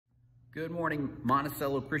Good morning,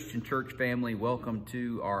 Monticello Christian Church family. Welcome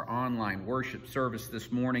to our online worship service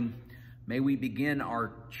this morning. May we begin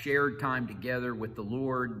our shared time together with the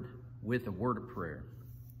Lord with a word of prayer.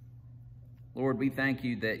 Lord, we thank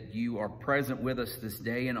you that you are present with us this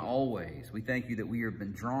day and always. We thank you that we have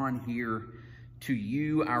been drawn here to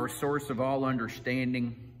you, our source of all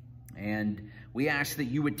understanding. And we ask that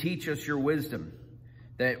you would teach us your wisdom,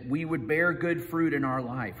 that we would bear good fruit in our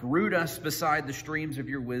life. Root us beside the streams of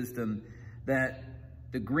your wisdom, that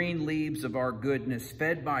the green leaves of our goodness,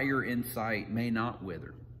 fed by your insight, may not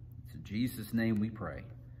wither. It's in Jesus' name we pray.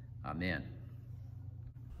 Amen.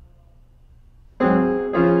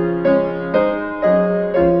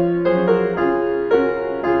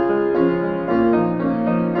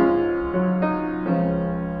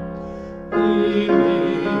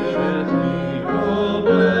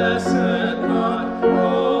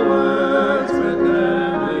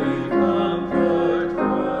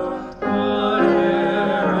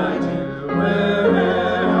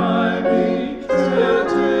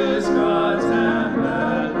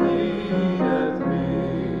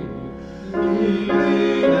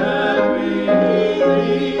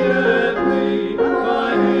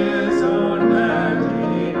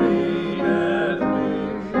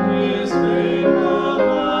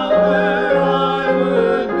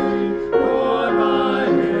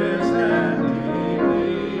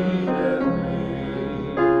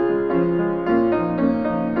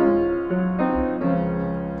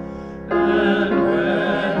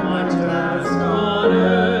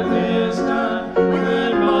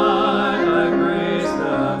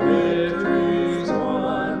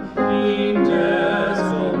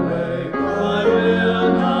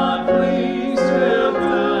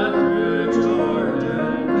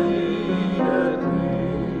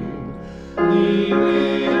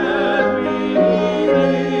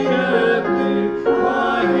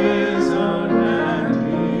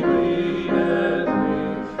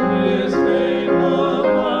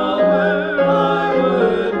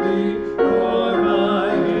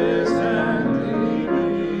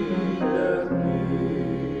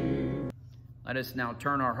 Let us now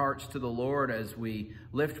turn our hearts to the Lord as we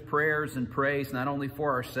lift prayers and praise, not only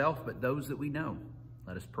for ourselves, but those that we know.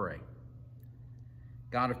 Let us pray.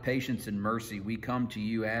 God of patience and mercy, we come to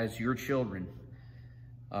you as your children,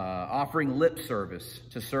 offering lip service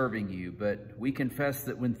to serving you. But we confess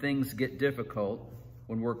that when things get difficult,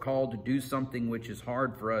 when we're called to do something which is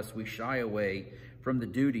hard for us, we shy away from the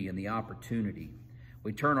duty and the opportunity.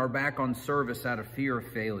 We turn our back on service out of fear of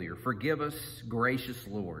failure. Forgive us, gracious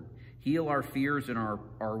Lord. Heal our fears and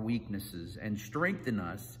our weaknesses, and strengthen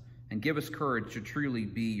us and give us courage to truly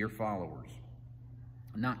be your followers,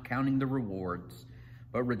 not counting the rewards,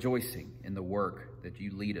 but rejoicing in the work that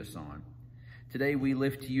you lead us on. Today we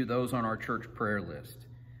lift to you those on our church prayer list.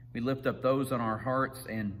 We lift up those on our hearts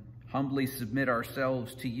and humbly submit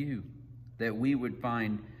ourselves to you, that we would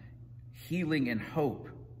find healing and hope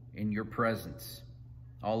in your presence.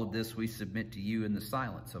 All of this we submit to you in the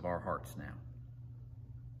silence of our hearts now.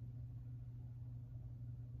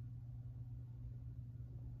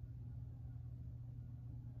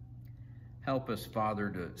 Help us, Father,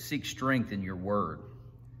 to seek strength in your word.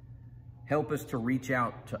 Help us to reach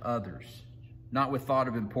out to others, not with thought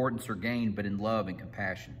of importance or gain, but in love and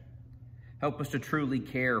compassion. Help us to truly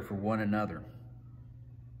care for one another.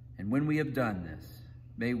 And when we have done this,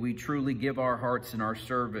 may we truly give our hearts and our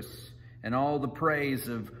service and all the praise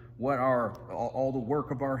of all the work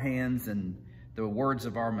of our hands and the words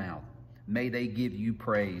of our mouth. May they give you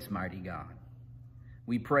praise, mighty God.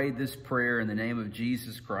 We pray this prayer in the name of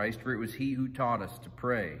Jesus Christ, for it was he who taught us to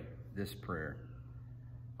pray this prayer.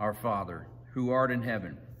 Our Father, who art in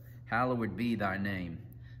heaven, hallowed be thy name.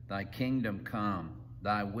 Thy kingdom come,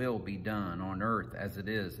 thy will be done on earth as it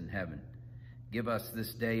is in heaven. Give us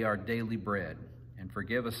this day our daily bread, and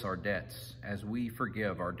forgive us our debts as we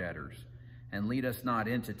forgive our debtors. And lead us not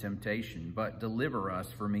into temptation, but deliver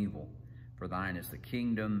us from evil. For thine is the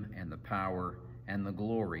kingdom and the power and the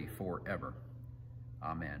glory forever.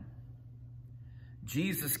 Amen.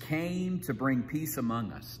 Jesus came to bring peace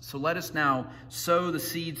among us. So let us now sow the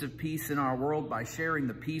seeds of peace in our world by sharing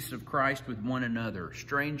the peace of Christ with one another,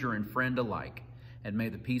 stranger and friend alike. And may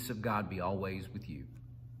the peace of God be always with you.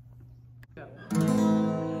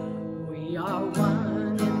 We are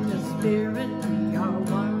one in the Spirit. We are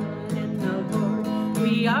one in the Lord.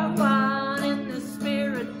 We are one in the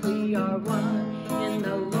Spirit. We are one in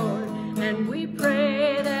the Lord. And we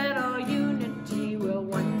pray that our unity will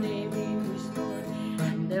one day be restored.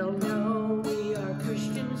 And they'll know we are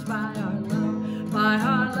Christians by our love. By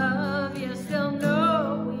our love, yes, they'll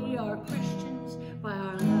know we are Christians by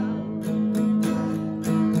our love.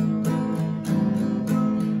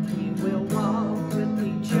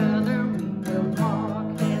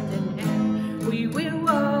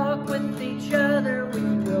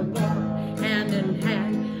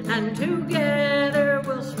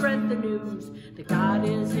 news that God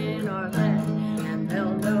is in our land, and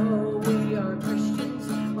they'll know we are Christians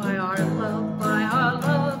by our love, by our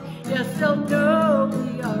love. Yes, they'll know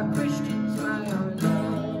we are Christians by our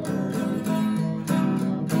love.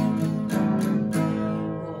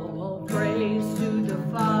 All praise to the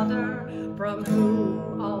Father, from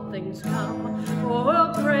whom all things come.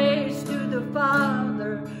 All praise to the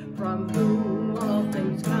Father, from whom all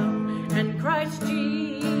things come. And Christ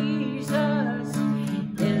Jesus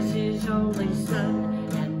is his only Son,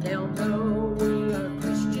 and they'll know we are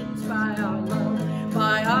Christians by our love,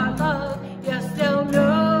 by our love. Yes, they'll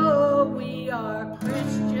know we are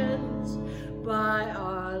Christians by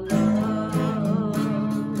our love.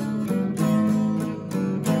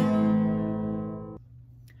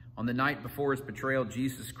 On the night before his betrayal,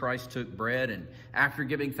 Jesus Christ took bread, and after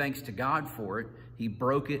giving thanks to God for it, he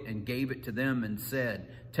broke it and gave it to them and said,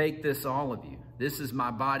 "Take this, all of you. This is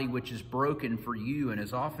my body, which is broken for you, and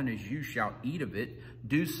as often as you shall eat of it,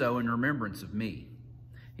 do so in remembrance of me."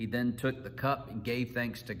 He then took the cup and gave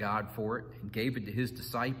thanks to God for it, and gave it to his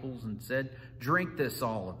disciples and said, "Drink this,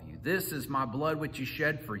 all of you. This is my blood, which is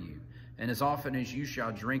shed for you, and as often as you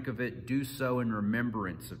shall drink of it, do so in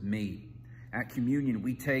remembrance of me." At communion,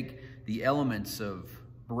 we take the elements of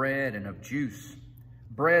bread and of juice.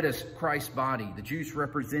 Bread is Christ's body, the juice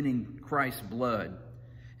representing Christ's blood.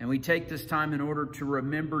 And we take this time in order to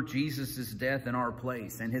remember Jesus' death in our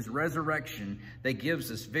place and his resurrection that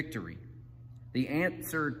gives us victory. The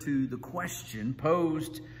answer to the question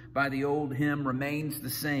posed by the old hymn remains the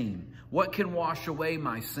same. What can wash away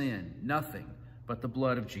my sin? Nothing but the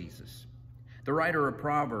blood of Jesus. The writer of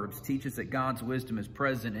Proverbs teaches that God's wisdom is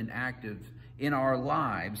present and active in our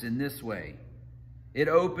lives in this way. It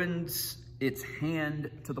opens its hand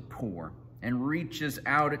to the poor and reaches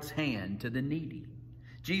out its hand to the needy.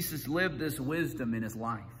 Jesus lived this wisdom in his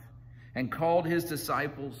life and called his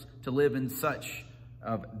disciples to live in such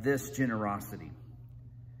of this generosity.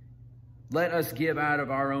 Let us give out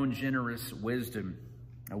of our own generous wisdom,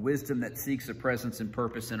 a wisdom that seeks a presence and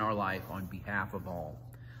purpose in our life on behalf of all.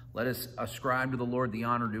 Let us ascribe to the Lord the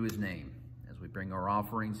honor due his name as we bring our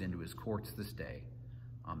offerings into his courts this day.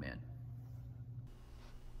 Amen.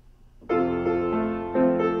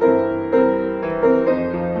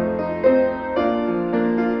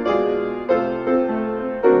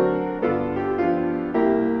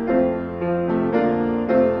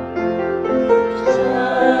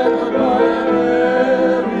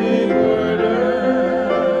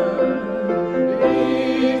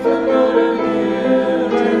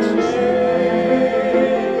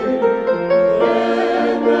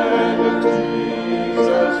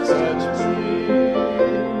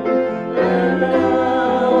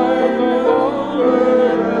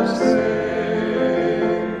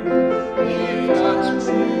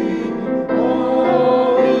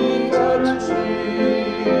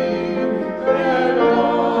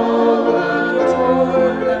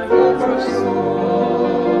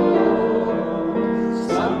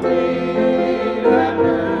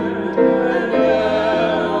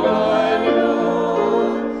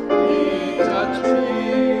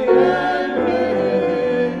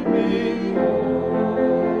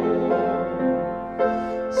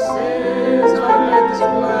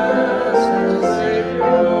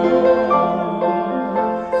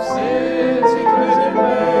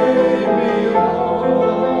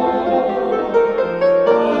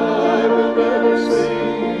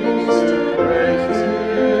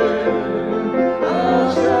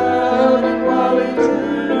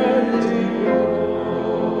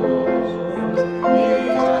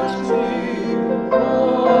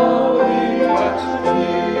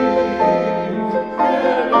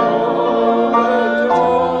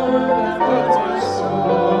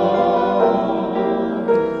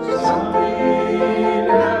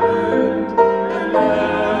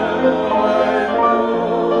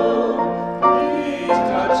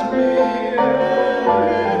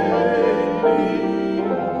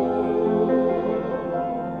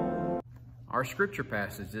 Our scripture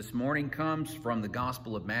passage this morning comes from the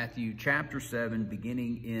Gospel of Matthew, chapter 7,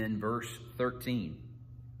 beginning in verse 13.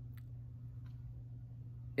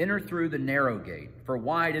 Enter through the narrow gate, for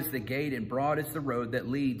wide is the gate and broad is the road that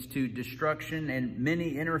leads to destruction, and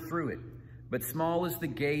many enter through it. But small is the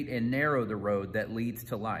gate and narrow the road that leads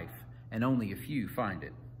to life, and only a few find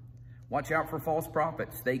it. Watch out for false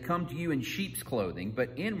prophets. They come to you in sheep's clothing,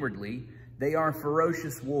 but inwardly they are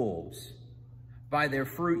ferocious wolves. By their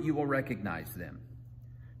fruit you will recognize them.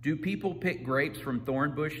 Do people pick grapes from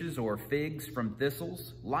thorn bushes or figs from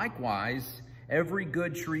thistles? Likewise, every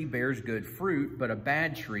good tree bears good fruit, but a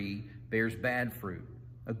bad tree bears bad fruit.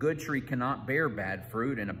 A good tree cannot bear bad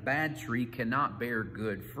fruit, and a bad tree cannot bear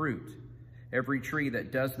good fruit. Every tree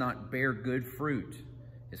that does not bear good fruit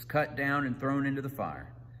is cut down and thrown into the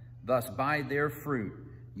fire. Thus, by their fruit,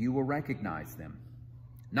 you will recognize them.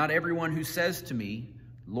 Not everyone who says to me,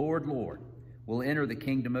 Lord, Lord, will enter the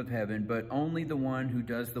kingdom of heaven, but only the one who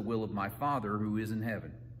does the will of my Father who is in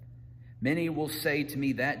heaven. Many will say to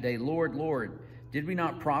me that day, Lord, Lord, did we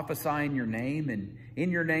not prophesy in your name, and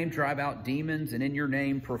in your name drive out demons, and in your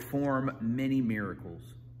name perform many miracles?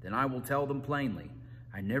 Then I will tell them plainly,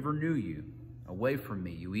 I never knew you. Away from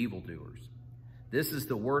me, you evildoers. This is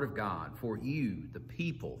the word of God for you, the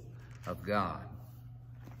people of God.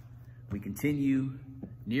 We continue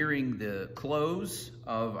nearing the close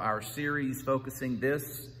of our series focusing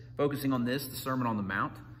on this, the Sermon on the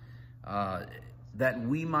Mount, that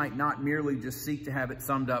we might not merely just seek to have it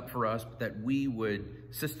summed up for us, but that we would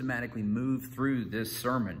systematically move through this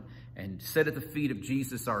sermon and sit at the feet of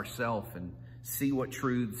Jesus ourselves and see what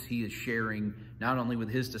truths he is sharing, not only with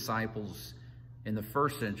his disciples in the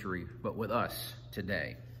first century, but with us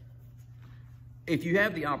today. If you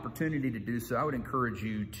have the opportunity to do so, I would encourage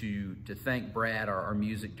you to thank Brad, our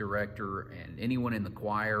music director, and anyone in the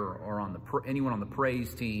choir or anyone on the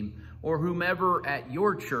praise team, or whomever at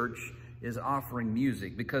your church is offering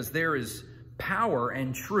music, because there is power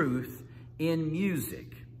and truth in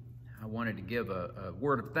music. I wanted to give a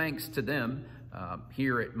word of thanks to them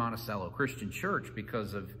here at Monticello Christian Church,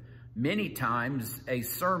 because of many times a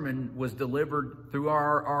sermon was delivered through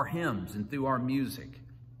our hymns and through our music.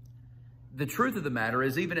 The truth of the matter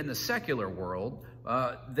is, even in the secular world,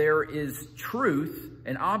 there is truth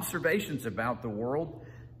and observations about the world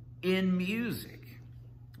in music.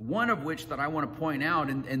 One of which that I want to point out,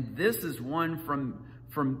 and this is one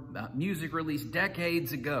from music released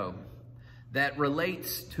decades ago, that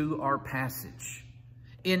relates to our passage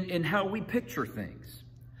in how we picture things.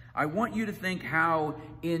 I want you to think how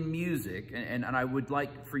in music, and I would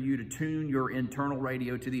like for you to tune your internal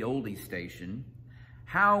radio to the oldies station,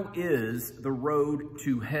 how is the road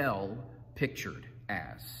to hell pictured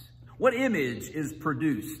as? What image is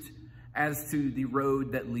produced as to the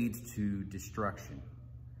road that leads to destruction?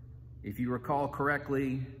 If you recall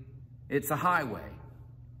correctly, it's a highway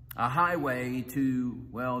to,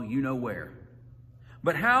 well, you know where.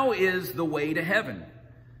 But how is the way to heaven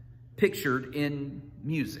pictured in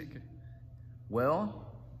music? Well,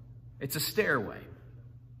 it's a stairway.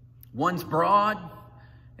 One's broad,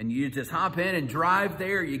 and you just hop in and drive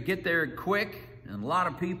there. You get there quick, and a lot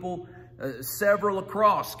of people, several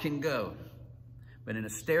across can go. But in a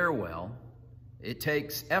stairwell, it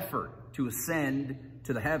takes effort to ascend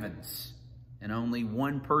to the heavens, and only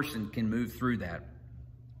one person can move through that.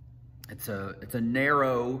 It's a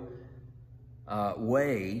narrow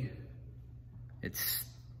way. It's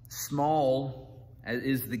small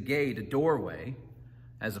is the gate, a doorway,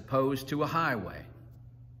 as opposed to a highway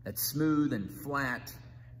that's smooth and flat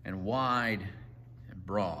and wide and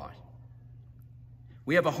broad.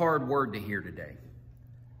 We have a hard word to hear today.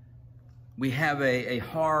 We have a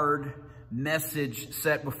hard message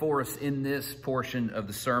set before us in this portion of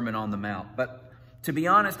the Sermon on the Mount. But to be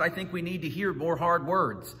honest, I think we need to hear more hard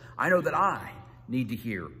words. I know that I need to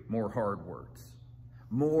hear more hard words,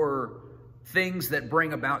 more things that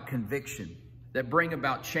bring about conviction, that bring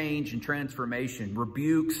about change and transformation,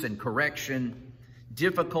 rebukes and correction,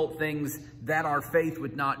 difficult things that our faith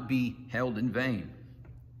would not be held in vain.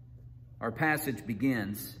 Our passage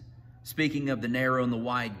begins speaking of the narrow and the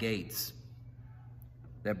wide gates.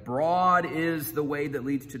 That broad is the way that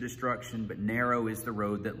leads to destruction, but narrow is the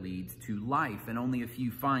road that leads to life, and only a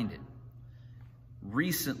few find it.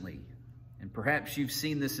 Recently, and perhaps you've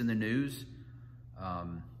seen this in the news,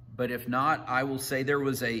 but if not, I will say there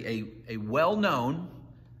was a well-known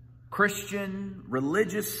Christian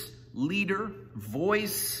religious leader,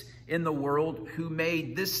 voice in the world, who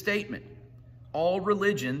made this statement: all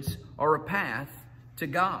religions are a path to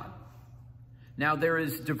God. Now, there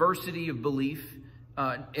is diversity of belief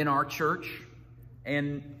in our church,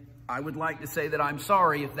 and I would like to say that I'm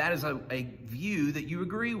sorry if that is a view that you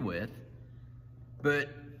agree with, but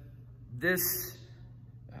this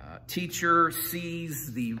teacher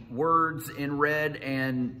sees the words in red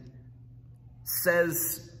and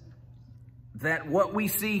says that what we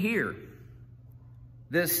see here,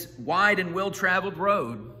 this wide and well-traveled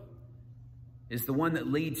road, is the one that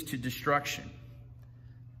leads to destruction.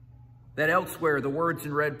 That elsewhere, the words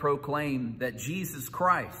in red proclaim that Jesus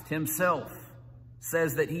Christ himself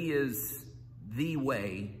says that he is the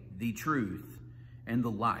way, the truth, and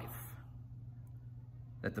the life.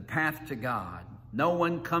 That the path to God, no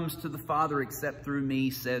one comes to the Father except through me,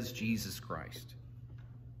 says Jesus Christ.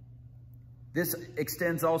 This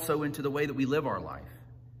extends also into the way that we live our life.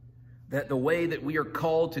 That the way that we are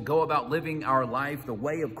called to go about living our life, the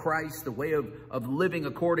way of Christ, the way of living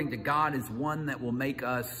according to God, is one that will make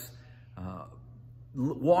us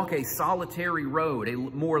walk a solitary road, a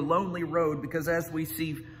more lonely road, because as we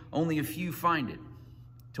see, only a few find it,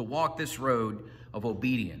 to walk this road of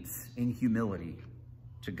obedience in humility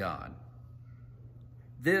to God.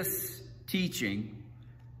 This teaching,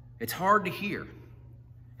 it's hard to hear,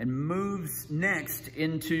 and moves next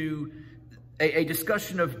into a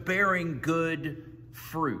discussion of bearing good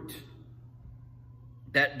fruit.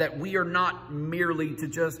 That we are not merely to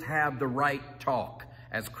just have the right talk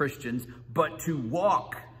as Christians, but to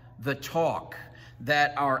walk the talk.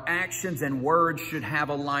 That our actions and words should have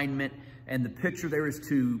alignment. And the picture there is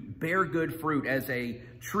to bear good fruit, as a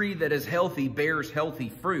tree that is healthy bears healthy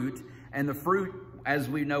fruit. And the fruit, as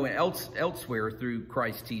we know elsewhere through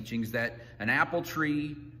Christ's teachings, that an apple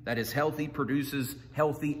tree that is healthy produces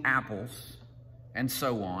healthy apples, and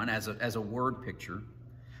so on, as a word picture.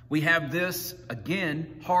 We have this,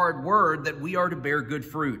 again, hard word that we are to bear good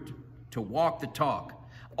fruit, to walk the talk.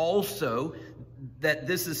 Also, that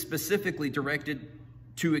this is specifically directed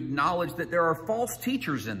to acknowledge that there are false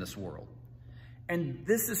teachers in this world. And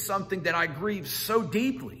this is something that I grieve so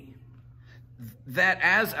deeply, that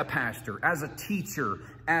as a pastor, as a teacher,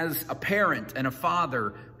 as a parent and a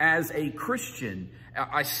father, as a Christian,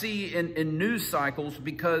 I see in news cycles,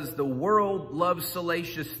 because the world loves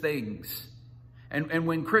salacious things. And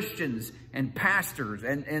when Christians and pastors,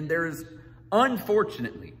 and there's,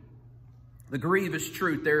 unfortunately, the grievous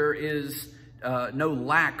truth, there is no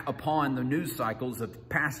lack upon the news cycles of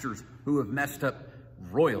pastors who have messed up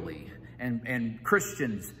royally, and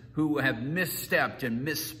Christians who have misstepped and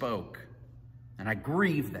misspoke. And I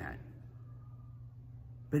grieve that.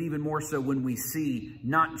 But even more so when we see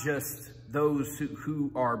not just those who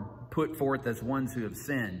are put forth as ones who have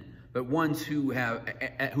sinned, but ones who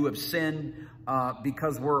have sinned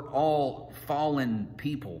because we're all fallen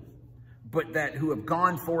people, but that who have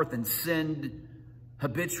gone forth and sinned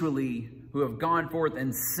habitually, who have gone forth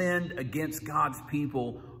and sinned against God's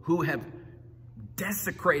people, who have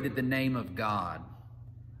desecrated the name of God,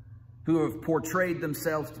 who have portrayed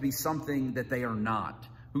themselves to be something that they are not,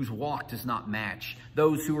 whose walk does not match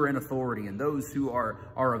those who are in authority and those who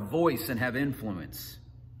are a voice and have influence,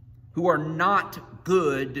 who are not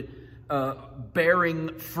good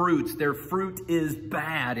bearing fruits. Their fruit is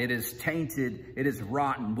bad. It is tainted. It is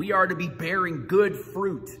rotten. We are to be bearing good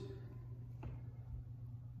fruit.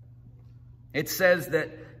 It says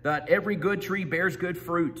that every good tree bears good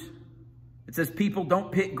fruit. It says people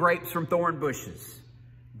don't pick grapes from thorn bushes.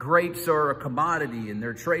 Grapes are a commodity, and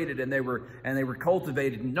they're traded, and they were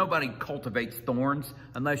cultivated. And nobody cultivates thorns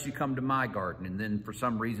unless you come to my garden, and then for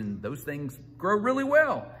some reason those things grow really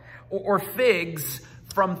well. Or figs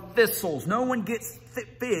from thistles. No one gets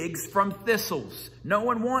figs from thistles. No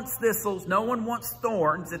one wants thistles. No one wants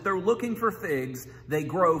thorns. If they're looking for figs, they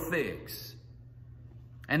grow figs.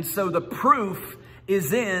 And so the proof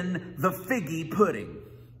is in the figgy pudding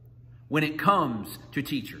when it comes to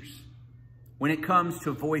teachers. When it comes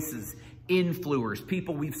to voices, influencers,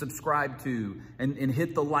 people we've subscribed to and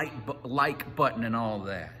hit the like button and all of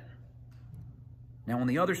that. Now, on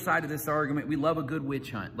the other side of this argument, we love a good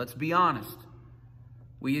witch hunt. Let's be honest.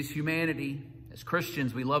 We as humanity, as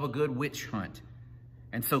Christians, we love a good witch hunt.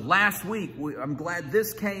 And so last week, I'm glad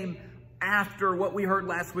this came after what we heard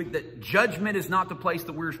last week, that judgment is not the place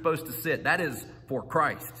that we're supposed to sit. That is for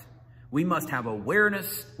Christ. We must have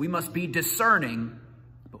awareness. We must be discerning.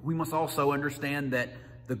 But we must also understand that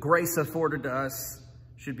the grace afforded to us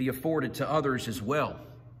should be afforded to others as well.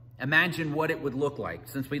 Imagine what it would look like,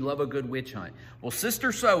 since we love a good witch hunt. Well,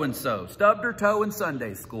 Sister So-and-so stubbed her toe in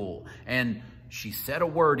Sunday school, and she said a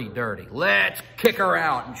wordy dirty. Let's kick her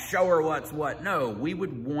out and show her what's what. No, we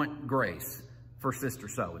would want grace for Sister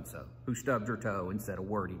So-and-so, who stubbed her toe and said a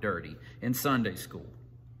wordy dirty in Sunday school.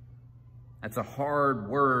 That's a hard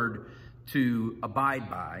word to abide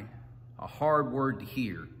by, a hard word to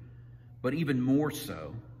hear, but even more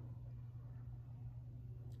so.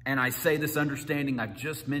 And I say this understanding I've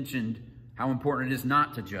just mentioned how important it is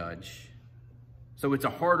not to judge. So it's a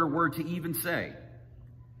harder word to even say.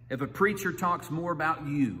 If a preacher talks more about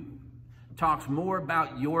you, talks more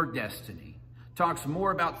about your destiny, talks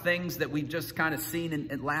more about things that we've just kind of seen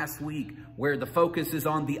in last week, where the focus is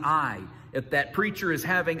on the I. If that preacher is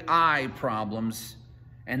having I problems,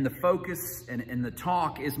 and the focus and the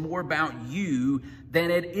talk is more about you than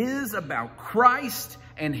it is about Christ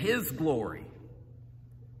and His glory,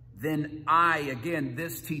 then again,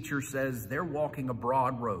 this teacher says they're walking a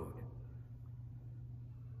broad road.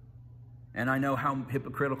 And I know how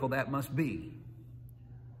hypocritical that must be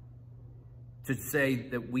to say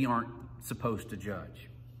that we aren't supposed to judge.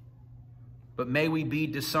 But may we be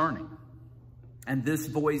discerning. And this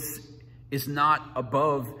voice is not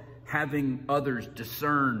above having others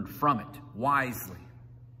discern from it wisely.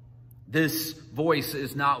 This voice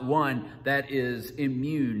is not one that is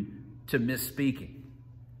immune to misspeaking.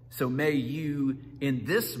 So may you, in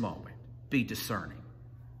this moment, be discerning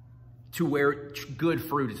to where good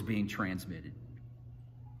fruit is being transmitted.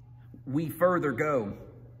 We further go,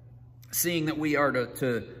 seeing that we are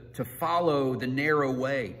to follow the narrow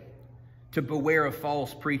way, to beware of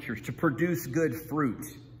false preachers, to produce good fruit.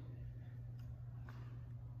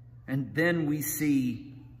 And then we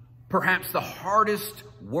see perhaps the hardest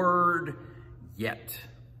word yet.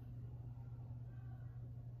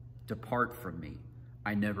 Depart from me,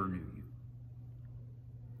 I never knew you.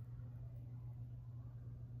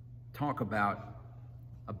 Talk about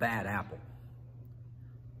a bad apple.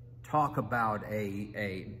 Talk about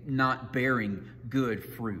a not bearing good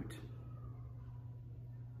fruit.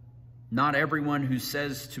 Not everyone who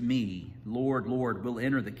says to me, Lord, Lord, will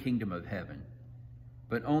enter the kingdom of heaven,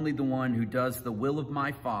 but only the one who does the will of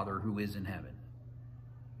my Father who is in heaven.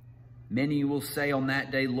 Many will say on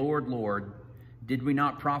that day, Lord, Lord, did we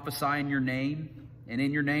not prophesy in your name, and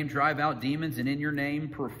in your name drive out demons, and in your name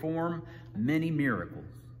perform many miracles?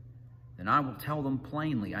 Then I will tell them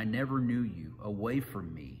plainly, I never knew you. Away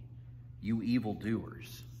from me, you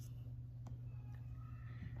evildoers.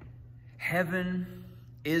 Heaven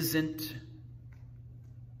isn't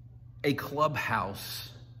a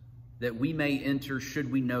clubhouse that we may enter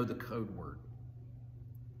should we know the code word.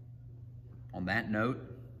 On that note,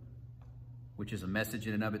 which is a message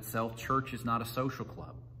in and of itself, church is not a social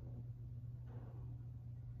club.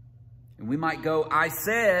 And we might go, I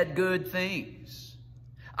said good things.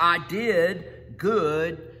 I did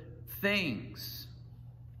good things.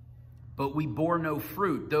 But we bore no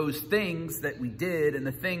fruit. Those things that we did and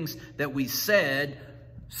the things that we said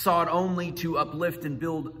sought only to uplift and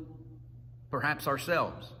build perhaps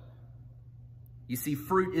ourselves. You see,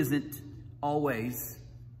 fruit isn't always,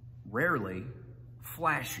 rarely,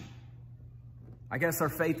 flashy. I guess our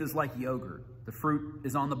faith is like yogurt. The fruit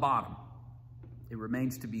is on the bottom. It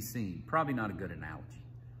remains to be seen. Probably not a good analogy.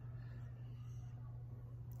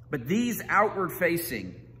 But these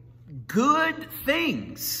outward-facing good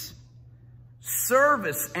things,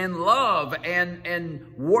 service and love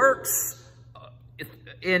and works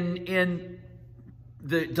in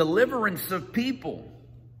the deliverance of people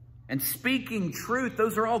and speaking truth,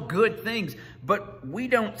 those are all good things. But we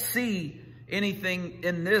don't see anything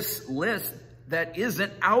in this list that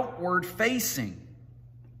isn't outward-facing.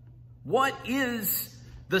 What is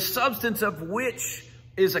the substance of which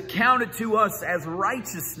is accounted to us as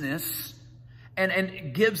righteousness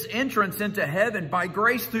and gives entrance into heaven by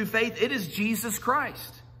grace through faith? It is Jesus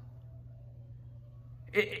Christ.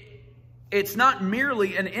 It's not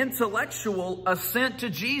merely an intellectual assent to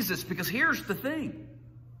Jesus, because here's the thing.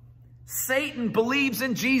 Satan believes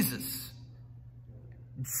in Jesus.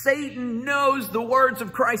 Satan knows the words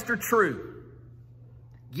of Christ are true.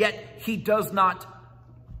 Yet he does not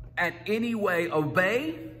at any way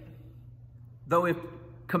obey, though if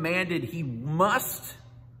commanded he must.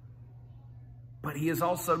 But he is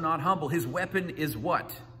also not humble. His weapon is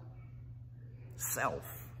what? Self.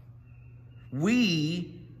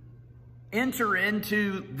 We enter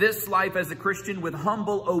into this life as a Christian with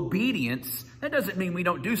humble obedience. That doesn't mean we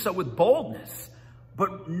don't do so with boldness,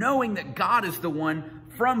 but knowing that God is the one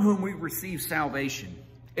from whom we receive salvation.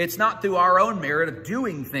 It's not through our own merit of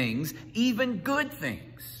doing things, even good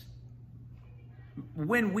things.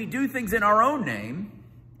 When we do things in our own name,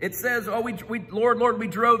 it says, oh, Lord, Lord, we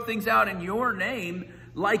drove things out in your name,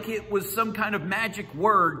 like it was some kind of magic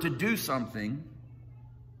word to do something.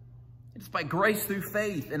 It's by grace through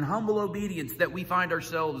faith and humble obedience that we find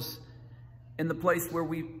ourselves in the place where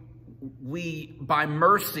we by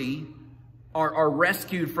mercy are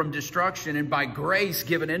rescued from destruction, and by grace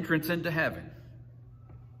give an entrance into heaven.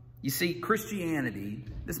 You see, Christianity,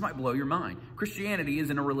 this might blow your mind. Christianity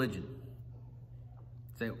isn't a religion.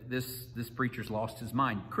 Say, this preacher's lost his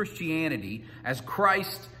mind. Christianity, as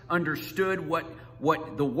Christ understood what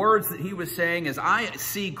the words that he was saying, as I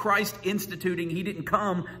see Christ instituting, he didn't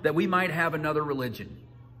come that we might have another religion.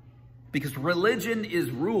 Because religion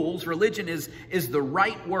is rules. Religion is the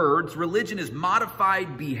right words. Religion is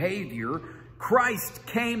modified behavior. Christ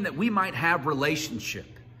came that we might have relationship.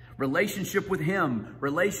 Relationship with him.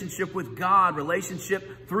 Relationship with God.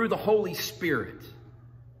 Relationship through the Holy Spirit.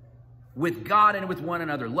 With God and with one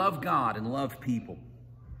another. Love God and love people.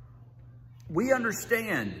 We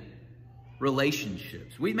understand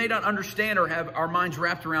relationships. We may not understand or have our minds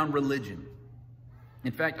wrapped around religion.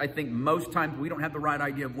 In fact, I think most times we don't have the right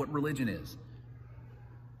idea of what religion is.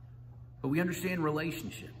 But we understand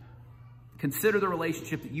relationship. Consider the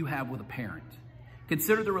relationship that you have with a parent.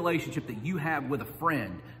 Consider the relationship that you have with a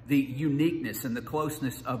friend, the uniqueness and the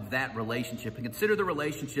closeness of that relationship. And consider the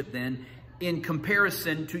relationship then in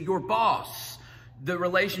comparison to your boss, the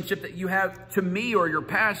relationship that you have to me or your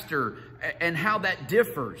pastor, and how that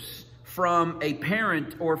differs from a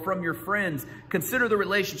parent or from your friends. Consider the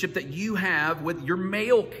relationship that you have with your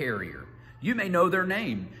mail carrier. You may know their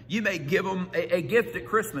name. You may give them a gift at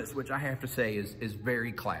Christmas, which I have to say is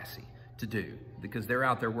very classy to do because they're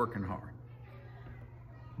out there working hard.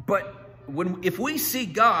 But if we see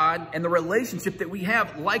God and the relationship that we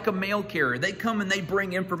have like a mail carrier, they come and they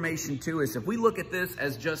bring information to us. If we look at this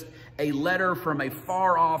as just a letter from a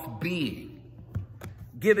far-off being,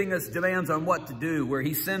 giving us demands on what to do, where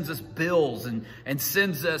he sends us bills and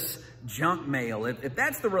sends us junk mail. If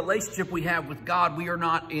that's the relationship we have with God, we are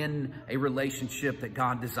not in a relationship that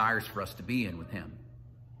God desires for us to be in with him.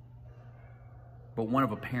 But one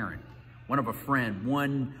of a parent, one of a friend,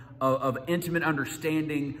 one of intimate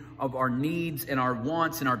understanding of our needs and our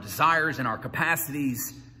wants and our desires and our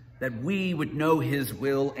capacities, that we would know his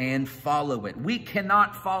will and follow it. We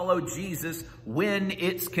cannot follow Jesus when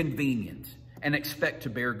it's convenient and expect to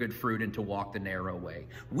bear good fruit and to walk the narrow way.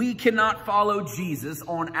 We cannot follow Jesus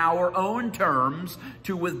on our own terms,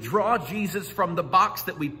 to withdraw Jesus from the box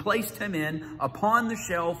that we placed him in upon the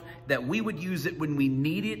shelf, that we would use it when we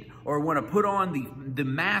need it or want to put on the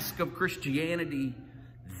mask of Christianity.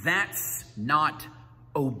 That's not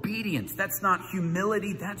obedience. That's not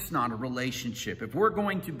humility. That's not a relationship. If we're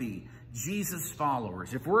going to be Jesus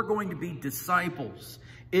followers, if we're going to be disciples,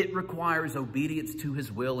 it requires obedience to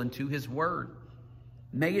his will and to his word.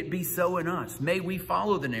 May it be so in us. May we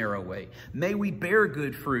follow the narrow way. May we bear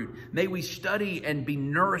good fruit. May we study and be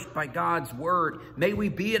nourished by God's word. May we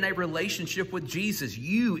be in a relationship with Jesus.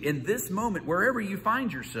 You, in this moment, wherever you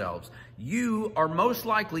find yourselves, you are most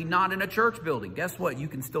likely not in a church building. Guess what? You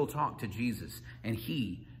can still talk to Jesus, and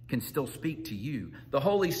he can still speak to you. The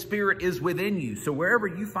Holy Spirit is within you. So wherever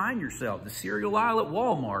you find yourself, the cereal aisle at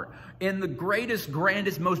Walmart, in the greatest,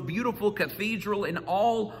 grandest, most beautiful cathedral in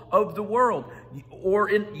all of the world, or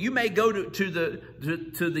you may go to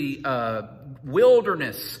the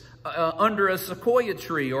wilderness under a sequoia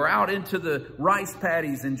tree, or out into the rice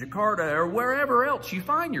paddies in Jakarta, or wherever else you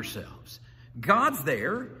find yourselves. God's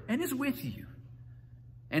there and is with you.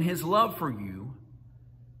 And his love for you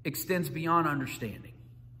extends beyond understanding.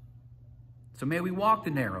 So may we walk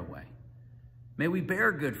the narrow way. May we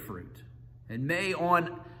bear good fruit. And may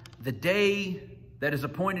on the day that is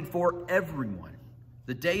appointed for everyone,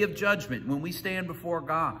 the day of judgment, when we stand before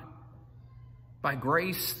God, by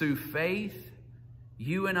grace through faith,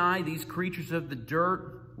 you and I, these creatures of the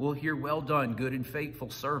dirt, will hear, "Well done, good and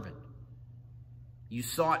faithful servant. You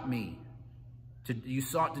sought me. You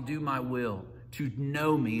sought to do my will, to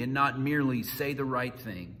know me and not merely say the right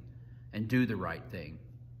thing and do the right thing,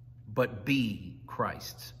 but be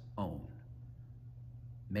Christ's own."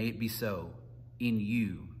 May it be so in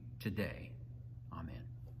you today. I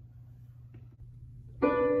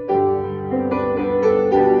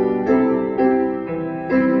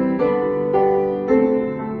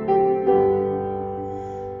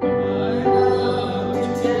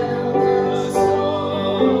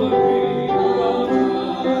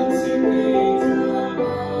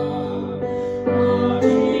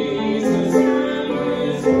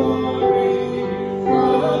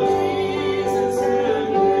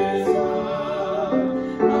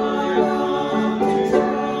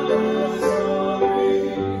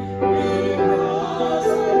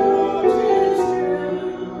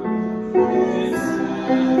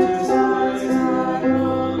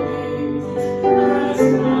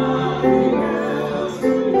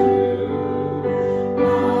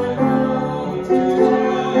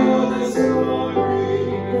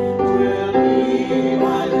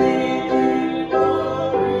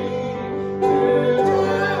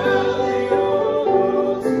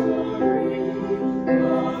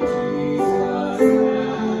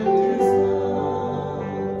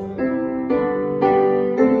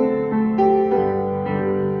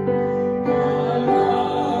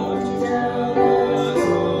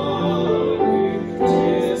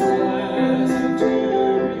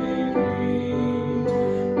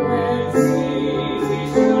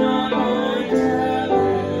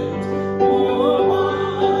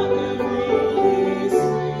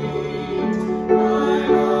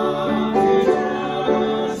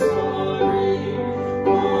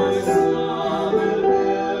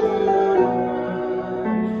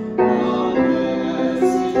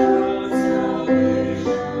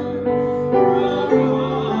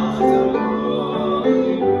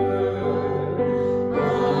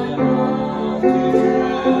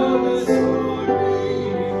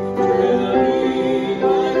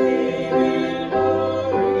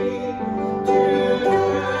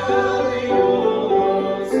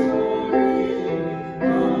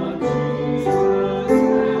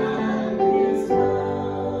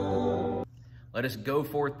us go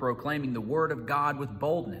forth proclaiming the word of God with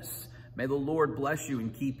boldness. May the Lord bless you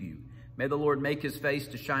and keep you. May the Lord make his face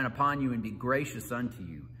to shine upon you and be gracious unto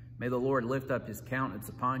you. May the Lord lift up his countenance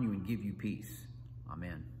upon you and give you peace.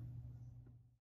 Amen.